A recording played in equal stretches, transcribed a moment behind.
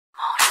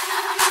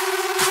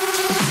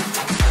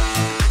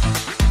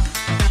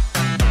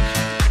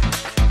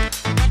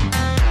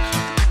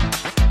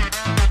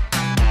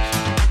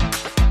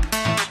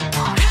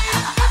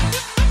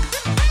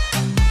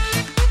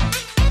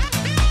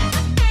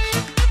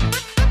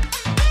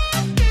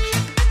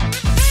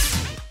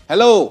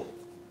Hello,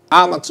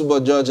 I'm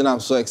Atubo George, and I'm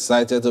so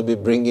excited to be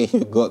bringing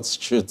you God's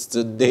truth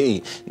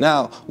today.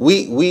 Now,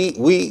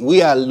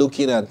 we are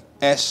looking at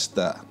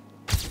Esther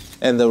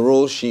and the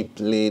role she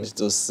played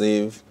to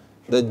save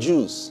the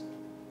Jews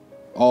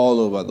all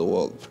over the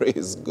world.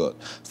 Praise God.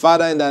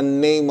 Father, in the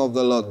name of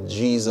the Lord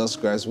Jesus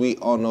Christ, we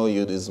honor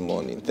you this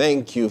morning.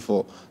 Thank you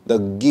for the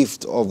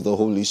gift of the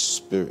Holy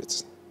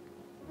Spirit.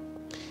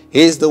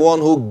 He is the one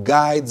who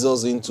guides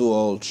us into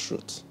all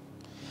truth.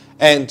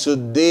 And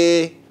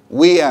today,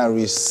 we are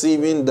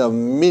receiving the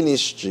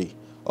ministry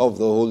of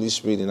the Holy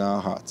Spirit in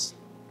our hearts.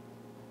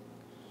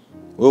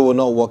 We will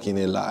not walk in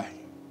a lie,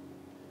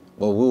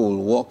 but we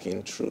will walk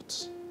in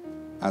truth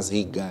as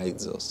He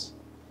guides us.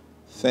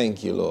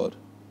 Thank you, Lord.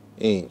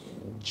 In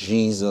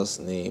Jesus'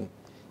 name,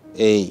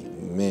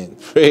 amen.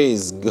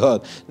 Praise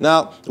God.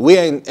 Now, we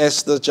are in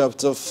Esther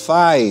chapter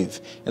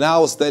 5. And I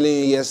was telling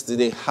you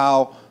yesterday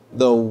how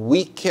the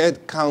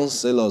wicked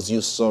counselors you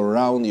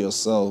surround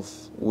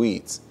yourself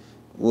with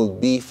will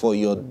be for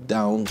your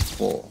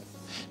downfall.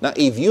 Now,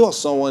 if you are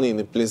someone in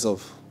a place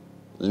of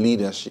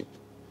leadership,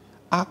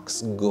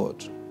 ask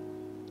God.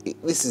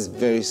 This is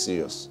very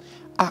serious.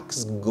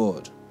 Ask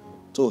God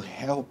to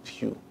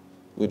help you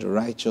with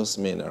righteous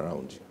men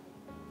around you.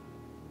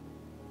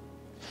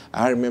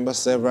 I remember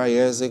several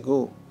years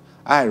ago,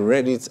 I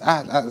read it,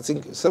 I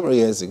think several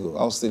years ago,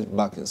 I was still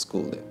back in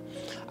school then.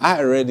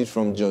 I read it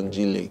from John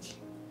G. Lake.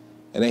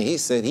 And then he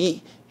said,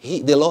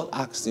 the Lord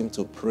asked him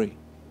to pray.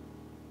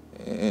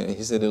 And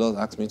he said, the Lord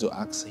asked me to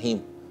ask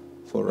him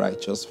for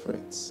righteous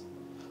friends.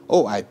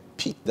 Oh, I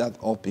picked that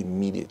up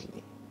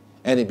immediately.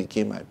 And it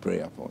became my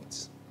prayer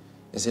point.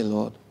 I said,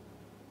 Lord,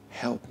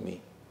 help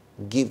me.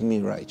 Give me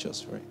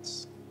righteous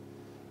friends.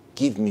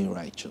 Give me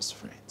righteous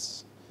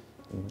friends.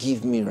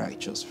 Give me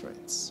righteous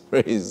friends.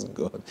 Praise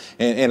God.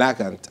 And I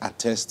can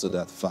attest to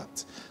that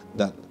fact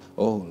that,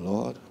 oh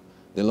Lord,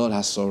 the Lord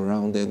has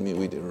surrounded me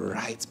with the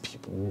right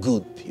people,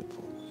 good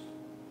people,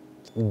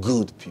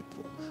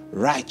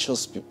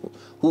 righteous people,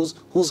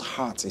 whose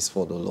heart is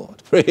for the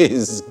Lord.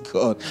 Praise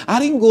God. I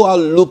didn't go out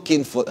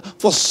looking for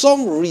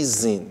some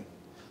reason.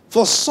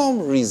 For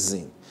some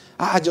reason,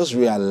 I just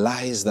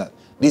realized that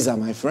these are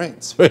my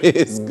friends.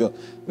 Praise God.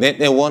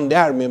 Then one day,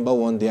 I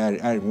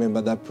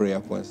remember that prayer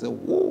point. I said,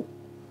 whoa.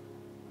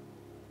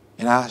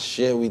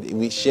 And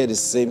we share the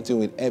same thing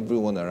with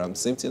everyone around.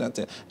 Same thing I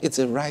tell. It's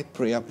a right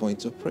prayer point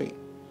to pray.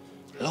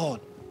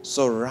 Lord,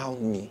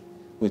 surround me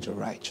with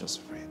righteous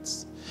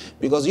friends.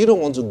 Because you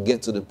don't want to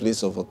get to the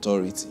place of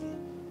authority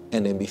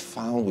and then be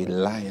found with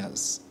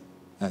liars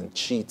and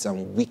cheats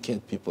and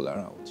wicked people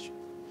around you.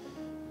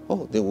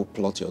 Oh, they will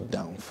plot your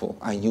downfall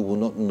and you will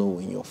not know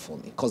when you're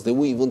falling because they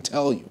will even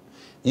tell you.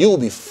 You will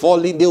be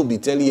falling, they will be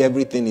telling you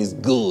everything is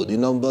good, the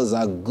numbers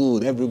are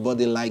good,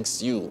 everybody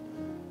likes you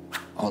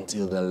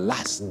until the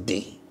last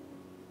day.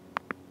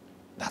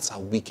 That's how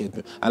wicked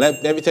people. And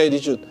let me tell you the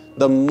truth.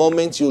 The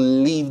moment you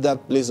leave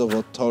that place of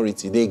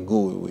authority, they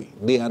go away.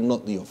 They are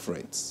not your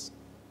friends.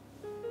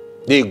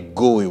 They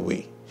go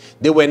away.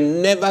 They were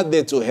never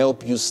there to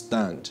help you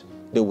stand.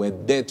 They were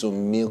there to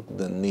milk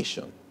the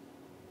nation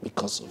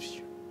because of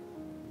you.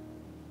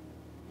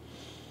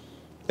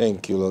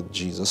 Thank you, Lord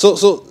Jesus. So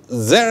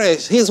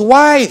Zeresh, his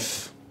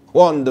wife,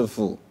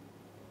 wonderful.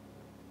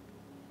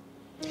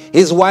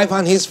 His wife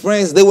and his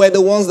friends, they were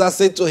the ones that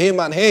said to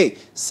him, and hey,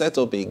 set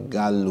up a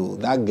gallows.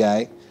 That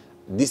guy,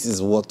 this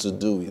is what to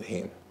do with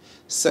him.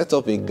 Set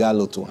up a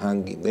gallows to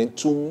hang him. Then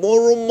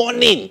tomorrow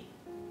morning,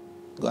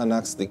 go and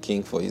ask the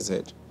king for his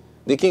head.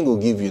 The king will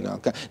give you now.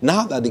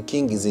 Now that the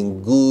king is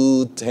in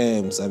good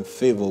terms and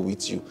favor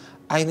with you,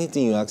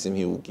 anything you ask him,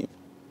 he will give.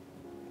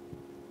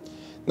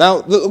 Now,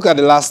 look at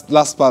the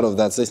last part of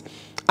that. It says,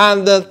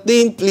 and the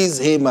thing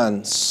pleased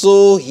Haman,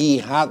 so he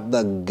had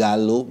the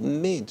gallows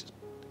made.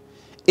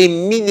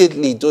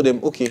 Immediately he told them,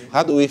 okay,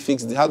 how do we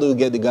fix this? How do we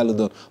get the gallows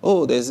done?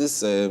 Oh, there's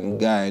this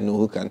guy I know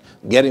who can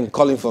get him,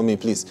 call him for me,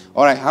 please.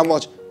 All right, how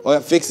much? Oh,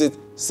 fix it.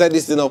 Set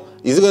this thing up.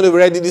 Is it going to be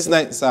ready this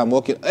night? So I'm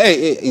walking. Hey,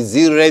 is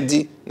he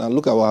ready? Now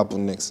look at what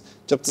happened next.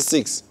 Chapter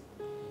 6.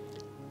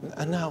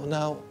 And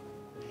now,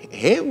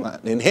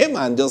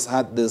 Haman just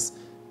had this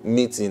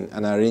meeting,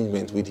 an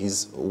arrangement with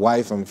his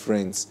wife and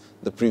friends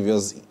the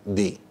previous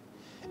day.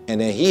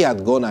 And then he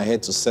had gone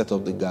ahead to set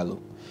up the gallows.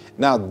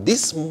 Now,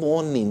 this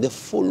morning, the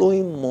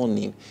following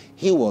morning,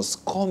 he was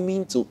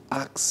coming to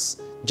ask,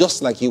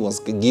 just like he was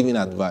giving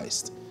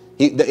advice.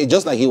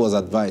 Just like he was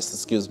advised,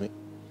 excuse me.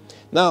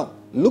 Now,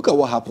 look at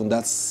what happened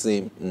that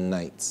same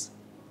night.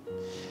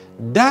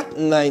 That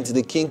night,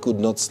 the king could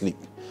not sleep.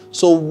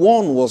 So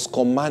one was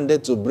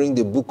commanded to bring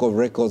the book of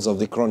records of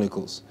the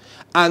Chronicles.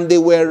 And they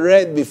were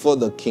read before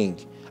the king.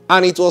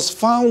 And it was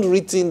found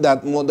written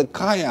that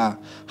Mordecai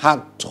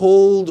had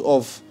told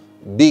of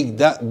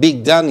Bigdana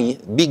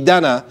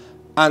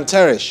and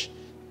Teresh,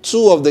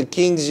 two of the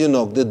king's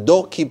eunuchs, the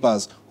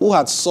doorkeepers, who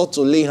had sought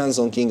to lay hands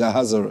on King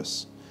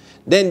Ahasuerus.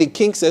 Then the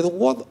king said,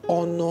 what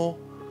honor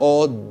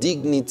or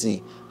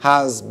dignity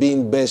has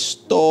been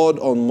bestowed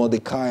on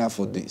Mordecai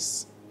for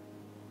this?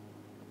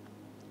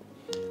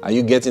 Are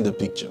you getting the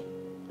picture?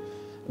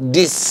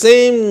 The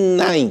same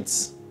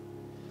night,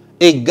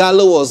 a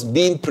gallows was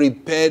being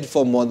prepared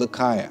for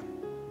Mordecai.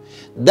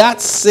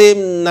 That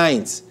same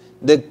night,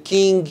 the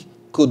king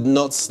could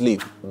not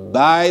sleep.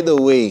 By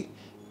the way,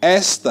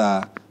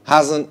 Esther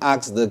hasn't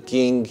asked the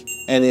king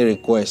any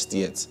request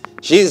yet.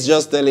 She's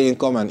just telling him,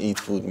 come and eat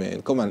food,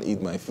 man. Come and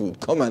eat my food.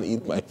 Come and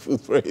eat my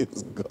food.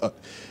 Praise God.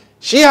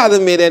 She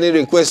hadn't made any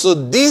request. So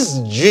this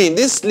dream,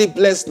 this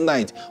sleepless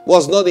night,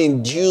 was not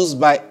induced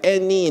by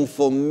any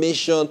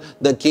information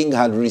the king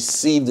had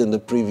received in the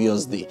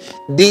previous day.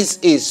 This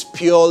is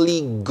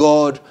purely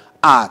God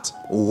at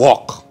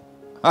work.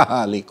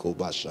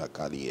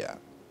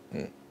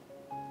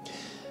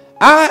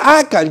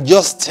 I can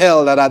just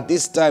tell that at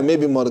this time,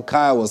 maybe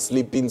Mordecai was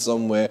sleeping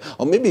somewhere,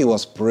 or maybe he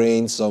was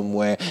praying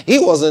somewhere. He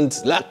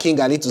wasn't like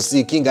King, I need to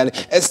see King.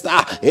 Esther,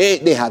 hey,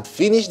 they had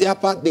finished their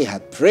part, they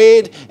had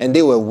prayed, and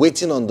they were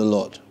waiting on the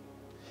Lord.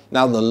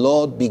 Now the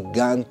Lord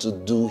began to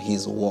do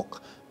his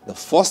work. The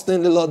first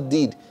thing the Lord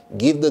did,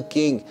 give the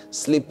king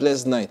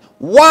sleepless night.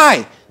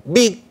 Why?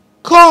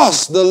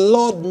 Because the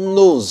Lord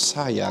knows.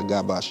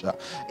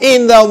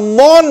 In the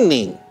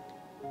morning.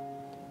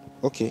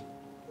 Okay,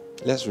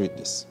 let's read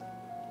this.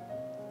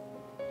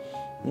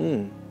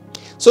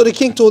 So the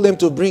king told them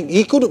to bring,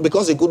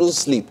 because he couldn't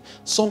sleep.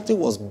 Something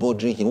was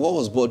bothering him. What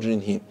was bothering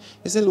him?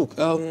 He said, look,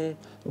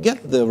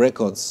 get the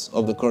records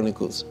of the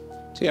Chronicles.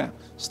 So yeah,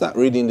 start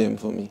reading them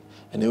for me.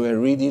 And they were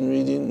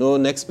reading. No,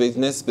 next page.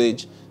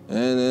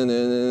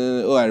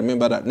 Oh, I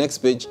remember that. Next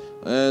page.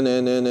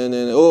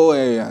 Oh,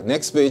 yeah,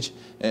 next page.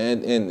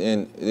 And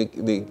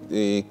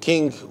the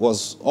king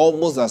was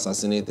almost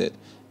assassinated,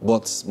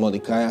 but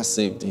Mordecai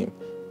saved him.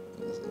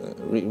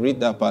 Read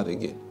that part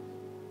again.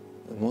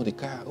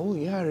 Mordecai, oh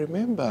yeah, I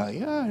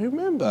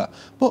remember.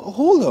 But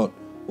hold on,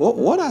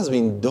 what has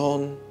been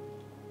done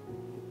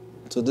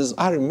to this?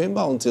 I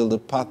remember until the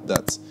part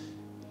that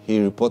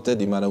he reported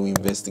the matter, we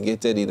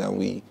investigated it, and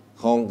we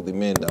hung the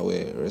men that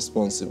were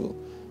responsible.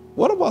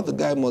 What about the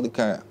guy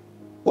Mordecai?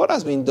 What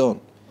has been done?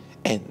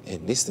 And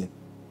listen.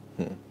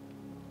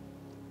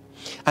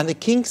 And the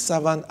king's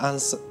servant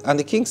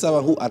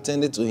who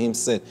attended to him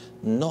said,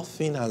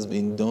 nothing has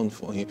been done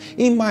for him.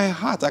 In my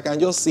heart, I can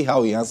just see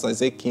how he answered. I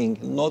said, King,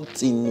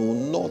 nothing,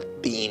 no,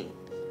 nothing.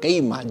 Can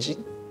you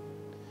imagine?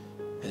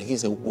 And the king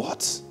said,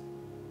 what?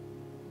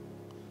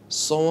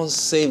 Someone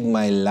saved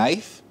my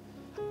life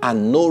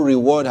and no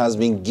reward has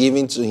been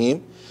given to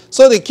him?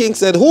 So the king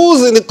said,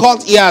 who's in the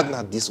courtyard?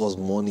 Now this was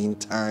morning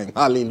time.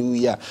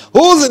 Hallelujah.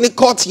 Who's in the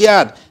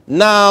courtyard?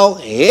 Now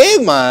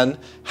Haman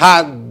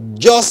had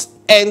just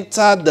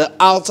entered the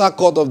outer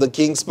court of the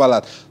king's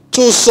palace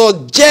to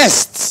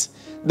suggest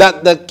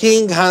that the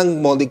king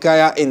hang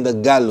Mordecai in the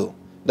gallows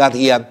that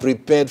he had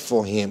prepared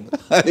for him.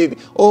 Boreke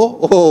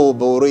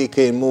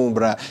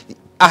Mumbra.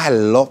 I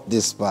love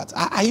this part.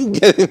 Are you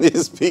getting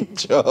this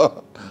picture?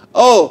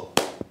 Oh,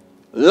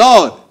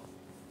 Lord,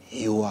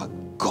 you are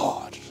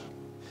God.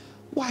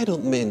 Why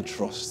don't men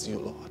trust you,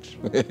 Lord?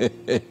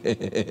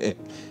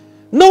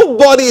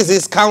 Nobody is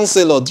his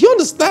counselor. Do you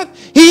understand?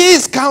 He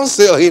is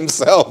counsel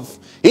himself.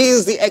 He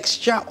is the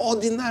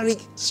extraordinary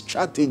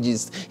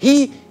strategist.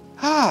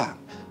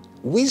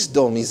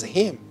 Wisdom is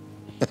him.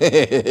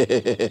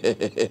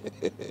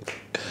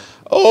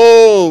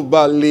 Oh,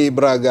 Bali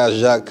Braga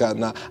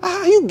Jakana.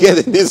 Are you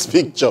getting this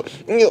picture?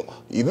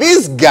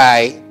 This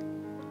guy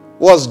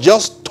was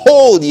just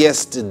told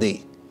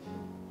yesterday,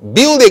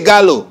 build a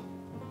gallows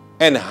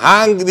and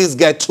hang this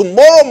guy.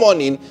 Tomorrow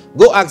morning,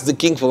 go ask the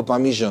king for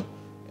permission.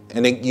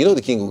 And then, you know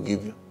the king will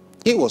give you.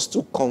 He was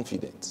too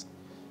confident.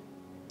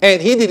 And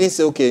he didn't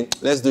say, okay,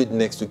 let's do it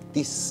next week.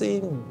 The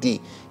same day,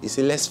 he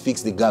said, let's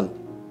fix the gallows.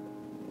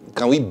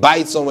 Can we buy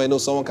it somewhere? No,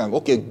 someone can.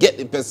 Okay, get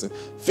the person.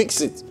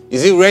 Fix it.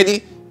 Is it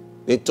ready?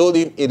 They told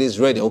him it is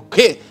ready.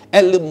 Okay.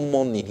 Early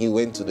morning, he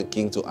went to the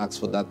king to ask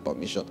for that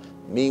permission.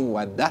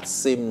 Meanwhile, that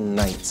same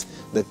night,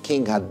 the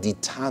king had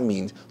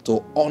determined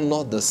to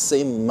honor the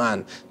same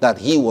man that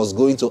he was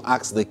going to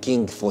ask the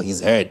king for his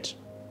head.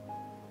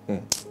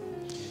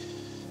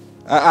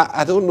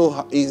 I don't know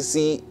how, you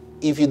see,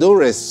 if you don't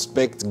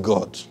respect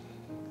God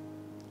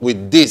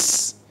with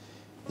this,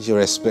 you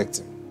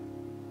respect him.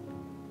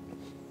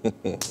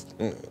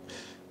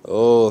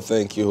 Oh,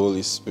 thank you,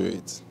 Holy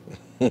Spirit.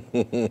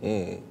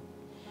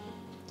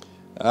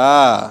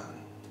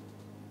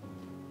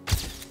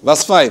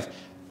 Verse 5.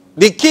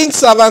 The king's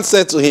servant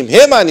said to him,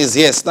 Haman is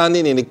here,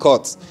 standing in the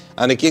court.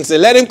 And the king said,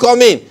 let him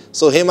come in.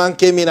 So Haman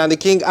came in, and the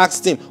king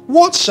asked him,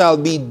 what shall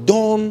be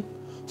done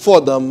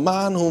for the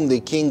man whom the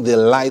king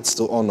delights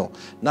to honor?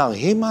 Now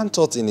Haman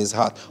thought in his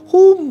heart,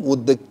 whom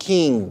would the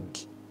king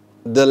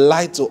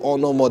delight to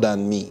honor more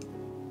than me?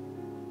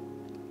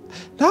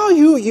 Now are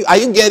you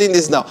getting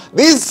this now?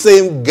 This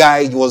same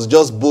guy was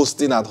just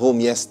boasting at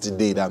home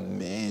yesterday that,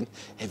 man,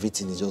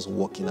 everything is just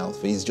working out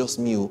for you. It's just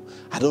me.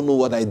 I don't know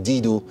what I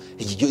did.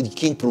 The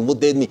king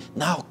promoted me.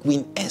 Now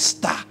Queen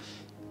Esther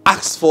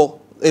asked for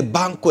a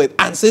banquet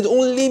and said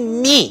only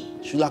me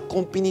should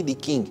accompany the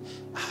king.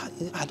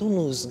 I don't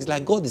know. It's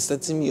like God is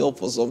setting me up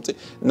for something.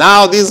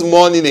 Now this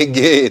morning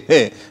again,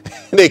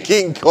 the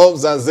king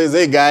comes and says,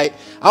 hey guy,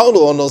 I want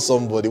to honor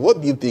somebody.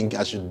 What do you think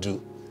I should do?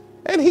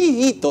 And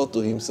he thought to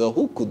himself,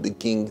 who could the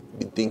king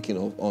be thinking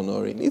of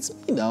honoring? It's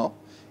me now.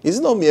 It's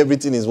not me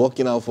everything is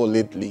working out for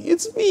lately.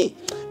 It's me.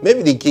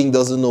 Maybe the king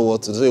doesn't know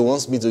what to do. He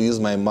wants me to use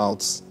my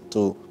mouth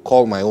to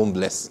call my own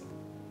blessing.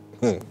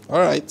 All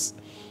right.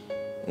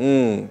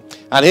 And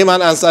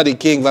Haman answered the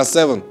king, verse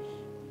 7.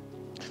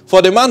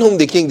 For the man whom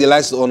the king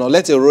delights to honor,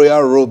 let a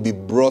royal robe be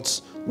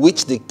brought,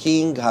 which the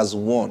king has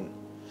worn,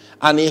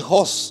 and a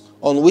horse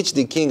on which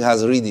the king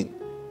has ridden,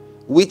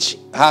 which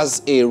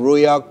has a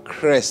royal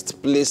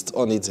crest placed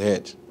on its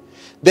head.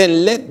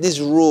 Then let this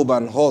robe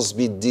and horse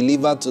be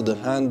delivered to the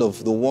hand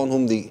of the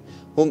one the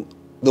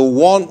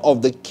one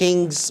of the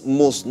king's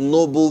most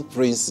noble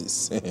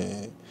princes,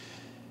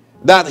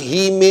 that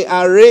he may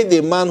array the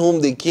man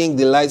whom the king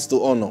delights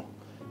to honor.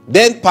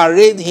 Then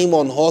parade him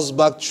on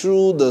horseback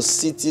through the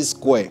city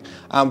square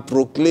and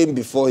proclaim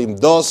before him,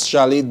 thus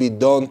shall it be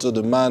done to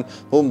the man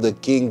whom the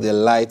king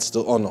delights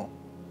to honor.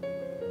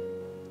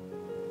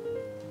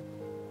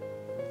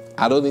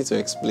 I don't need to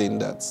explain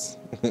that.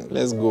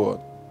 Let's go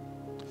on.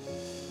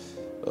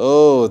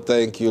 Oh,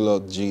 thank you,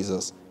 Lord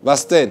Jesus.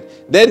 Verse 10.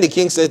 Then the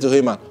king said to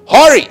Haman,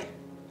 hurry,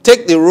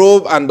 take the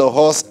robe and the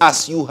horse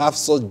as you have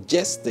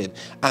suggested,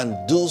 and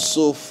do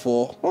so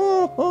for...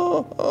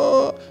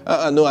 no,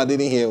 I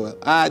didn't hear well.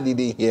 I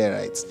didn't hear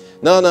right.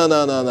 No.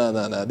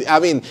 I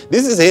mean,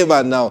 this is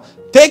Haman now.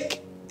 The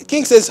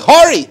king says,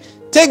 hurry,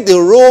 take the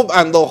robe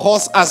and the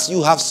horse as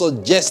you have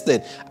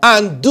suggested,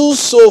 and do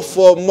so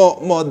for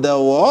the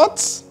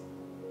what?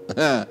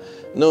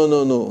 No.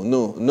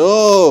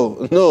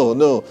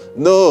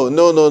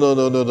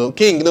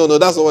 King, no,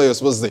 that's not what you're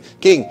supposed to say.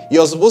 King,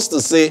 you're supposed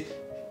to say,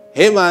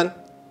 Haman,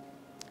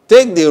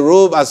 take the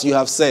robe as you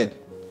have said,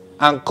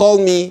 and call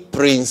me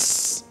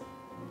prince.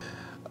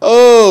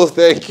 Oh,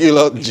 thank you,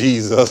 Lord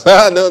Jesus.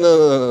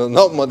 No,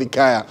 not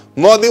Mordecai.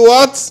 Mordecai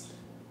what?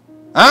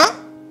 Huh?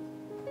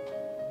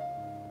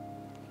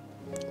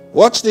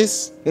 Watch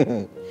this.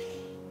 Let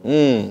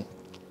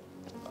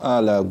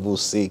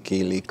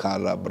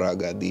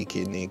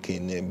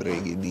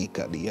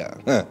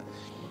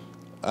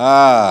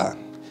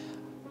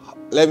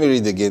me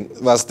read again.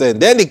 Verse 10.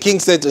 Then the king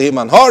said to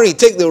Haman, hurry,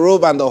 take the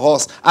robe and the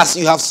horse as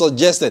you have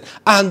suggested,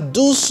 and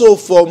do so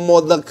for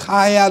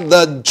Mordecai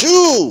the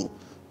Jew,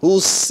 who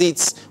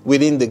sits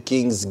within the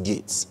king's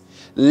gates.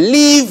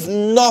 Leave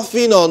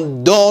nothing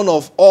undone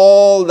of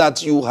all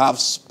that you have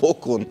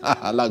spoken.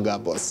 All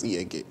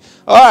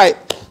right.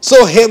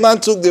 So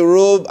Haman took the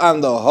robe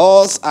and the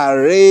horse,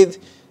 arrayed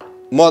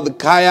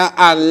Mordecai,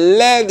 and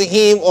led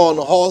him on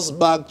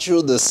horseback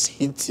through the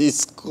city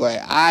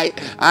square. I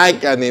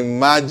can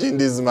imagine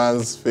this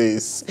man's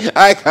face.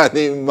 I can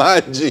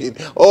imagine.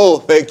 Oh,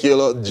 thank you,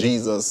 Lord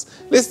Jesus.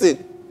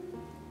 Listen.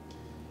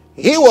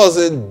 He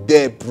wasn't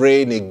there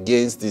praying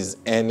against his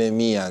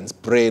enemy and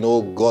praying,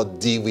 oh God,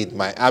 deal with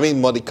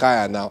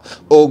Mordecai now.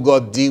 Oh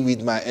God, deal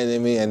with my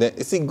enemy. And then,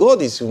 you see,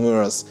 God is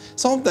humorous.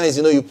 Sometimes,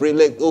 you pray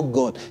like, oh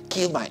God,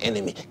 kill my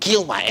enemy.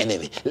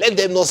 Let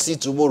them not see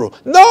tomorrow.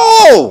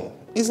 No!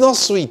 It's not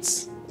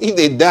sweet. If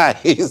they die,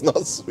 it's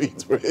not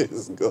sweet.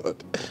 Praise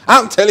God.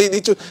 I'm telling you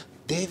the truth.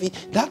 David,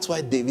 that's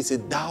why David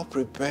said, thou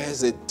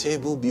prepares a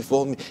table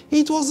before me.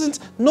 It wasn't,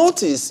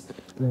 notice,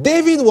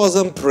 David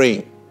wasn't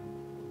praying.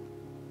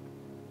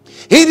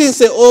 He didn't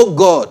say, oh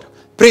God,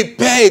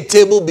 prepare a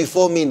table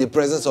before me in the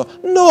presence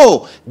of...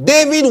 No,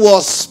 David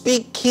was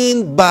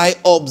speaking by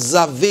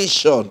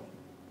observation.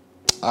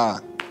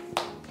 The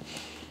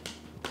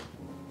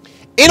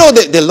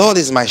Lord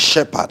is my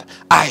shepherd.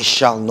 I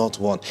shall not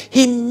want.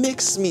 He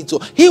makes me to...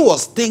 He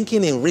was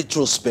thinking in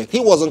retrospect. He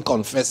wasn't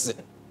confessing.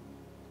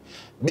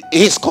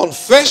 His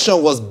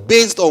confession was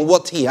based on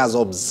what he has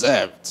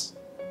observed.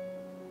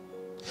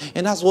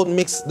 And that's what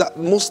makes that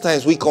most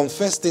times we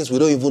confess things we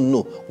don't even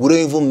know. We don't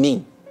even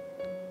mean.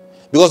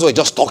 Because we're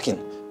just talking.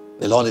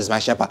 The Lord is my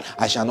shepherd.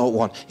 I shall not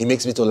want. He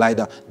makes me to lie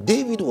down.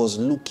 David was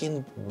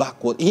looking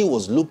backward. He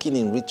was looking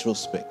in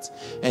retrospect.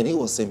 And he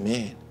was saying,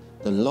 man,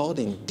 the Lord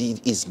indeed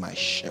is my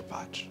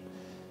shepherd.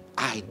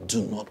 I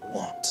do not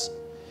want.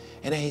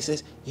 And then he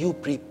says, you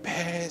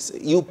prepare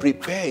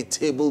a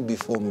table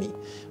before me,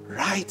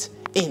 right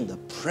in the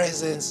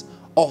presence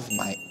of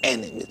my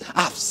enemies.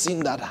 I've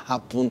seen that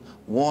happen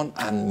one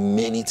and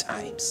many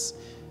times.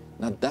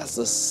 Now that's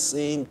the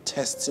same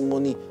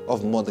testimony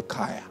of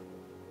Mordecai.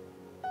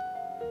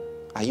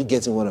 Are you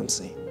getting what I'm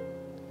saying?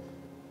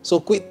 So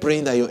quit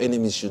praying that your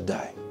enemies should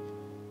die.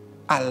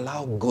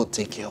 Allow God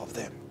to take care of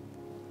them.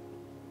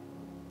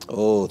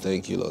 Oh,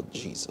 thank you, Lord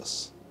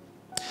Jesus.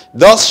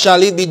 Thus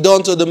shall it be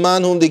done to the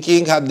man whom the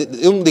king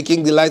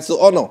delights to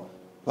honor.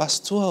 Verse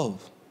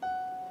 12.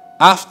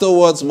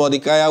 Afterwards,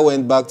 Mordecai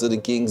went back to the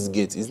king's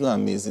gate. It's not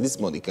amazing. This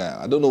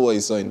Mordecai, I don't know what he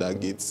saw in that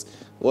gate.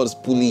 What was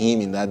pulling him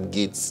in that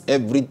gate?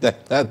 Every time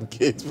that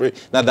gate.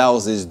 Now that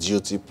was his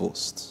duty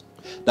post.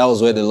 That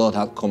was where the Lord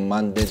had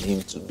commanded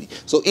him to be.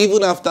 So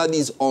even after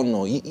this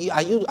honor,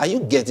 are you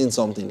getting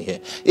something here?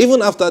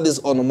 Even after this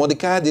honor,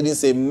 Mordecai didn't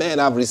say,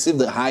 man, I've received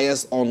the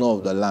highest honor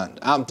of the land.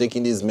 I'm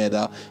taking this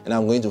medal and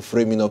I'm going to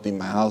frame it up in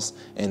my house.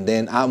 And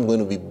then I'm going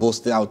to be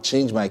boasting. I'll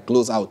change my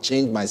clothes. I'll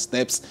change my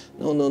steps.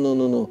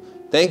 No.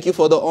 Thank you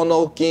for the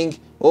honor, King.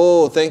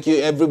 Oh, thank you.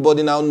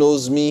 Everybody now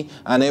knows me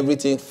and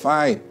everything.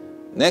 Fine.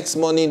 Next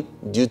morning,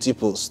 duty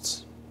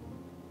post.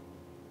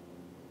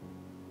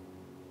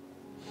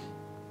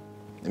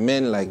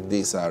 Men like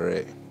this are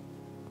rare.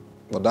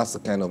 But that's the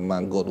kind of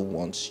man God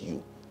wants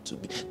you to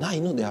be. Now,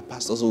 there are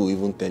pastors who will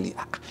even tell you,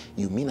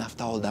 you mean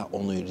after all that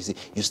honor you received,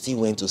 you still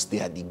went to stay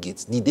at the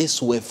gates? Did they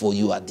swear for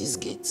you at these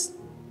gates?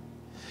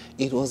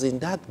 It was in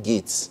that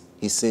gate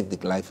he saved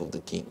the life of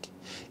the king.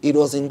 It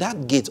was in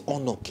that gate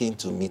honor came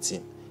to meet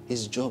him.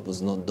 His job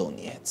was not done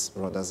yet,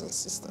 brothers and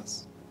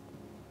sisters.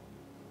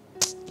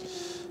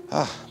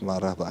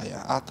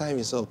 Marabaya. Our time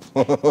is up.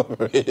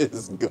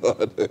 Praise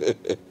God.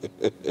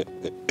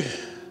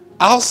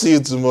 I'll see you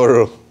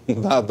tomorrow.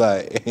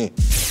 Bye-bye.